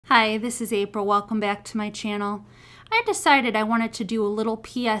Hi, this is April. Welcome back to my channel. I decided I wanted to do a little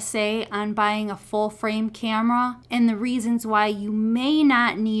PSA on buying a full frame camera and the reasons why you may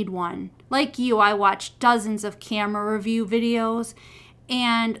not need one. Like you, I watched dozens of camera review videos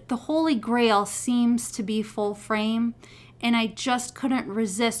and the holy grail seems to be full frame, and I just couldn't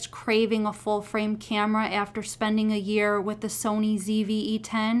resist craving a full frame camera after spending a year with the Sony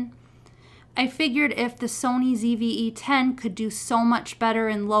ZV-E10. I figured if the Sony ZV-E10 could do so much better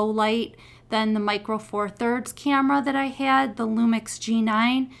in low light than the Micro Four Thirds camera that I had, the Lumix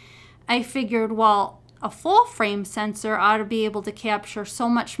G9, I figured, well, a full frame sensor ought to be able to capture so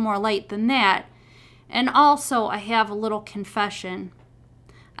much more light than that. And also, I have a little confession.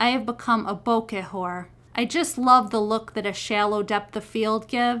 I have become a bokeh whore. I just love the look that a shallow depth of field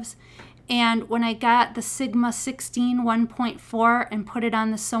gives. And when I got the Sigma 16 1.4 and put it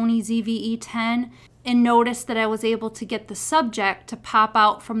on the Sony ZV-E10 and noticed that I was able to get the subject to pop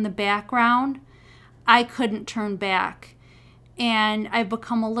out from the background, I couldn't turn back. And I've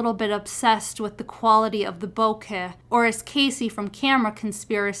become a little bit obsessed with the quality of the bokeh, or as Casey from Camera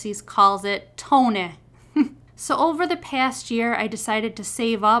Conspiracies calls it, tone. So over the past year, I decided to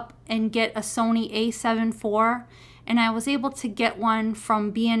save up and get a Sony A7IV. And I was able to get one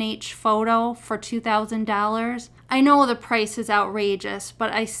from B&H Photo for $2,000. I know the price is outrageous,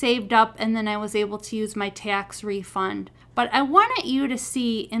 but I saved up and then I was able to use my tax refund. But I wanted you to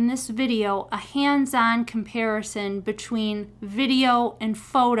see in this video a hands-on comparison between video and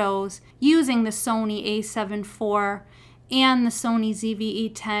photos using the Sony A7IV and the Sony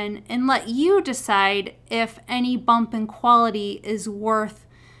ZV-E10 and let you decide if any bump in quality is worth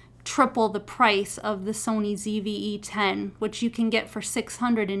triple the price of the Sony ZV-E10, which you can get for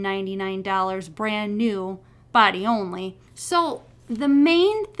 $699 brand new, body only. So the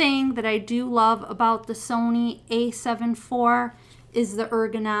main thing that I do love about the Sony A7IV is the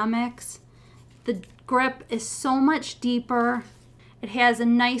ergonomics. The grip is so much deeper. It has a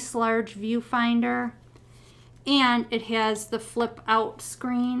nice large viewfinder and it has the flip out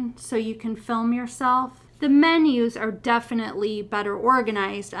screen so you can film yourself. The menus are definitely better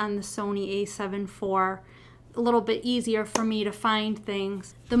organized on the Sony A7IV, a little bit easier for me to find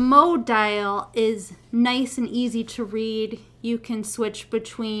things. The mode dial is nice and easy to read. You can switch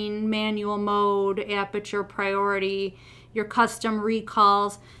between manual mode, aperture priority, your custom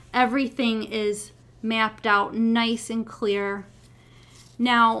recalls. Everything is mapped out nice and clear.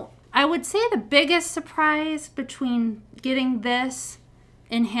 Now, I would say the biggest surprise between getting this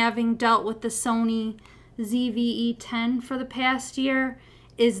and having dealt with the Sony ZV-E10 for the past year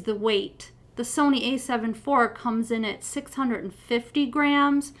is the weight. The Sony A7IV comes in at 650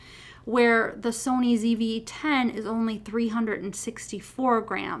 grams, where the Sony ZV-E10 is only 364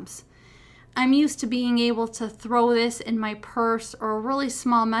 grams. I'm used to being able to throw this in my purse or a really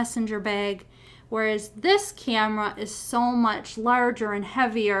small messenger bag, whereas this camera is so much larger and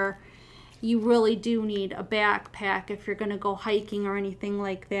heavier. You really do need a backpack if you're going to go hiking or anything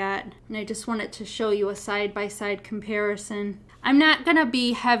like that. And I just wanted to show you a side-by-side comparison. I'm not going to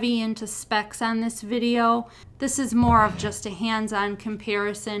be heavy into specs on this video. This is more of just a hands-on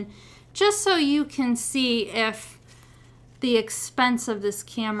comparison, just so you can see if the expense of this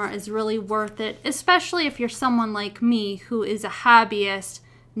camera is really worth it, especially if you're someone like me who is a hobbyist,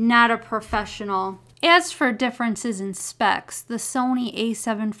 not a professional. As for differences in specs, the Sony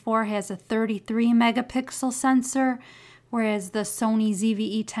A7IV has a 33 megapixel sensor, whereas the Sony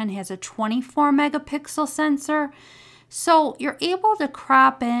ZV-E10 has a 24 megapixel sensor. So you're able to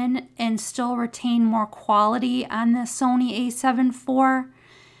crop in and still retain more quality on the Sony A7IV.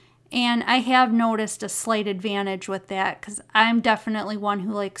 And I have noticed a slight advantage with that because I'm definitely one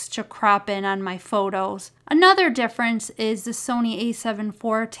who likes to crop in on my photos. Another difference is the Sony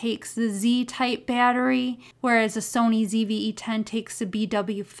A7IV takes the Z-type battery, whereas the Sony ZV-E10 takes the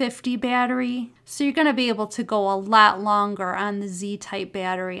BW50 battery. So you're going to be able to go a lot longer on the Z-type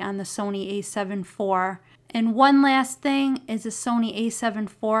battery on the Sony A7IV. And one last thing is the Sony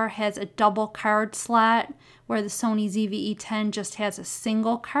A7IV has a double card slot, where the Sony ZV-E10 just has a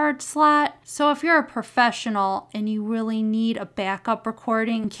single card slot. So if you're a professional and you really need a backup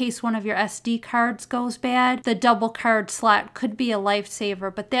recording in case one of your SD cards goes bad, the double card slot could be a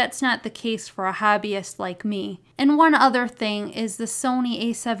lifesaver, but that's not the case for a hobbyist like me. And one other thing is the Sony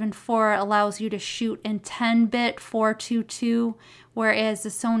A7IV allows you to shoot in 10-bit 422, whereas the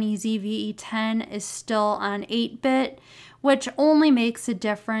Sony ZV-E10 is still on 8-bit, which only makes a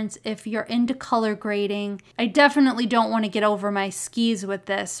difference if you're into color grading. I definitely don't want to get over my skis with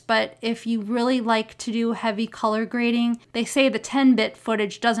this, but if you really like to do heavy color grading, they say the 10-bit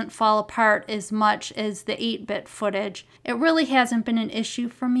footage doesn't fall apart as much as the 8-bit footage. It really hasn't been an issue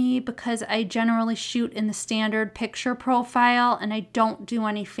for me because I generally shoot in the standard picture profile and I don't do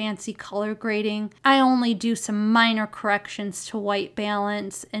any fancy color grading. I only do some minor corrections to white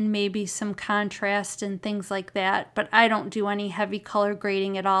balance and maybe some contrast and things like that, but I don't do any heavy color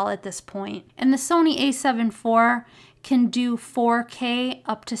grading at all at this point. And the Sony A7IV can do 4K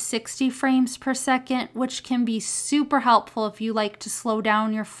up to 60 frames per second, which can be super helpful if you like to slow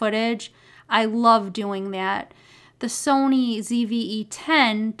down your footage. I love doing that. The Sony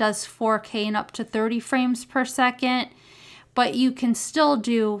ZV-E10 does 4K and up to 30 frames per second, but you can still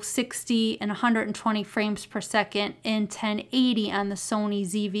do 60 and 120 frames per second in 1080 on the Sony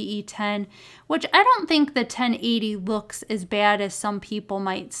ZV-E10, which I don't think the 1080 looks as bad as some people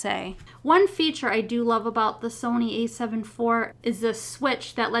might say. One feature I do love about the Sony A7IV is the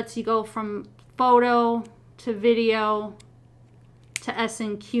switch that lets you go from photo to video to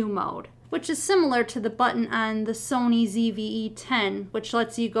S&Q mode, which is similar to the button on the Sony ZV-E10, which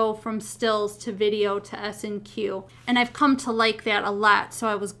lets you go from stills to video to S&Q. And I've come to like that a lot, so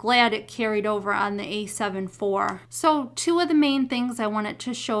I was glad it carried over on the A7IV. So two of the main things I wanted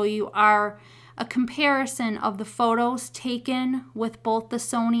to show you are a comparison of the photos taken with both the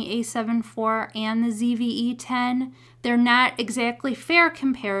Sony A7IV and the ZV-E10. They're not exactly fair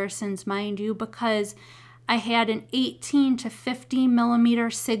comparisons, mind you, because I had an 18 to 50 millimeter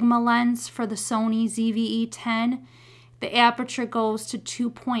Sigma lens for the Sony ZV-E10. The aperture goes to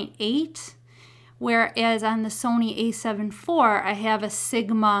 2.8, whereas on the Sony A7IV, I have a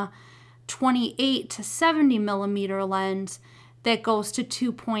Sigma 28 to 70 millimeter lens that goes to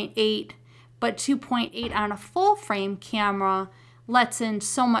 2.8, but 2.8 on a full frame camera lets in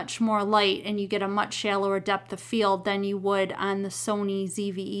so much more light and you get a much shallower depth of field than you would on the Sony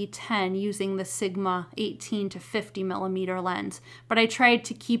ZV-E10 using the Sigma 18 to 50 millimeter lens. But I tried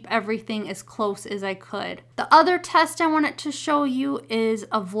to keep everything as close as I could. The other test I wanted to show you is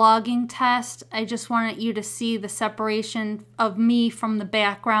a vlogging test. I just wanted you to see the separation of me from the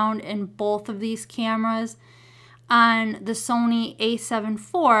background in both of these cameras. On the Sony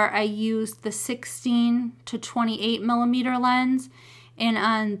A7IV, I used the 16 to 28 millimeter lens, and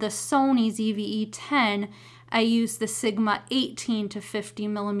on the Sony ZV-E10, I used the Sigma 18 to 50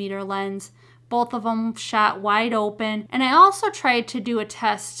 millimeter lens. Both of them shot wide open, and I also tried to do a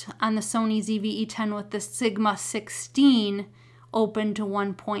test on the Sony ZV-E10 with the Sigma 16 open to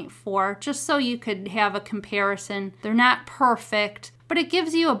 1.4, just so you could have a comparison. They're not perfect, but it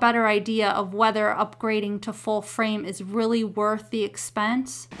gives you a better idea of whether upgrading to full frame is really worth the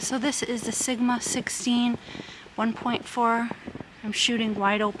expense. So this is the Sigma 16 1.4. I'm shooting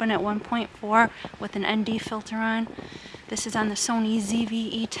wide open at 1.4 with an ND filter on. This is on the Sony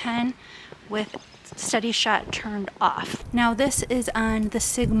ZV-E10 with steady shot turned off. Now this is on the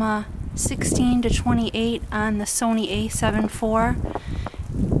Sigma 16 to 28 on the Sony A7IV.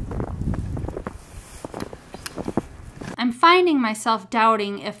 I'm finding myself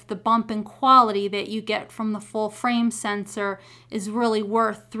doubting if the bump in quality that you get from the full frame sensor is really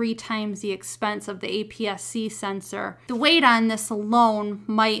worth 3 times the expense of the APS-C sensor. The weight on this alone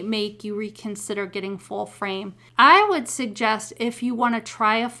might make you reconsider getting full frame. I would suggest if you want to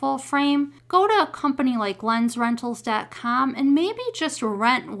try a full frame, go to a company like lensrentals.com and maybe just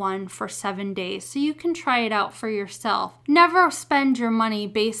rent one for 7 days so you can try it out for yourself. Never spend your money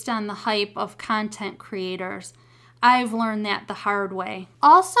based on the hype of content creators. I've learned that the hard way.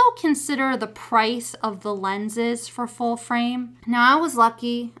 Also consider the price of the lenses for full frame. Now I was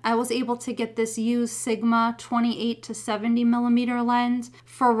lucky. I was able to get this used Sigma 28 to 70 millimeter lens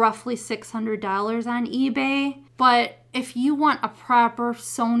for roughly $600 on eBay. But if you want a proper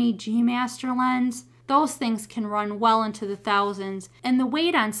Sony G Master lens, those things can run well into the thousands, and the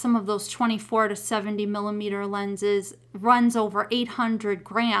weight on some of those 24 to 70 millimeter lenses runs over 800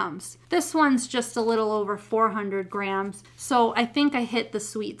 grams. This one's just a little over 400 grams, so I think I hit the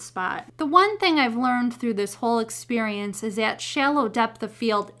sweet spot. The one thing I've learned through this whole experience is that shallow depth of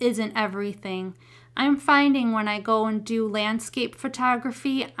field isn't everything. I'm finding when I go and do landscape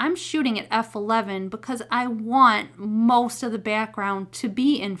photography, I'm shooting at f11 because I want most of the background to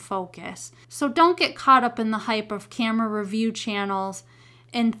be in focus. So don't get caught up in the hype of camera review channels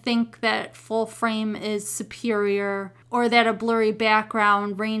and think that full frame is superior or that a blurry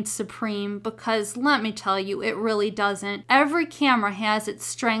background reigns supreme, because let me tell you, it really doesn't. Every camera has its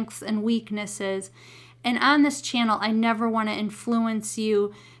strengths and weaknesses, and on this channel, I never want to influence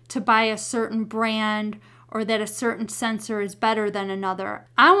you to buy a certain brand or that a certain sensor is better than another.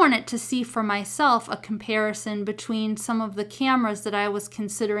 I wanted to see for myself a comparison between some of the cameras that I was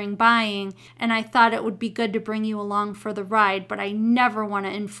considering buying, and I thought it would be good to bring you along for the ride, but I never want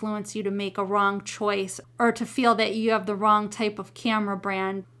to influence you to make a wrong choice or to feel that you have the wrong type of camera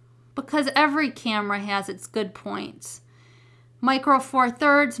brand, because every camera has its good points. Micro Four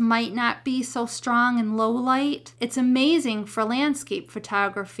Thirds might not be so strong in low light. It's amazing for landscape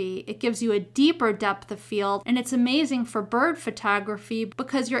photography. It gives you a deeper depth of field, and it's amazing for bird photography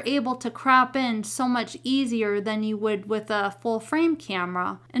because you're able to crop in so much easier than you would with a full frame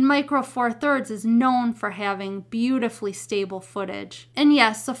camera. And Micro Four Thirds is known for having beautifully stable footage. And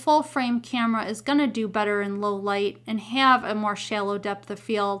yes, the full frame camera is going to do better in low light and have a more shallow depth of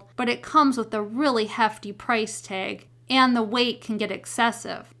field, but it comes with a really hefty price tag, and the weight can get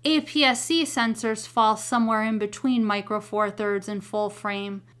excessive. APS-C sensors fall somewhere in between Micro Four Thirds and full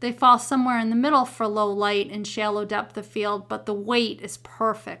frame. They fall somewhere in the middle for low light and shallow depth of field, but the weight is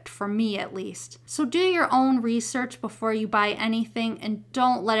perfect, for me at least. So do your own research before you buy anything, and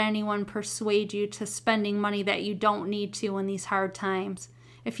don't let anyone persuade you to spending money that you don't need to in these hard times.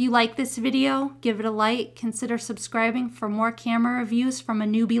 If you like this video, give it a like, consider subscribing for more camera reviews from a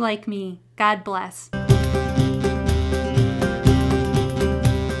newbie like me. God bless.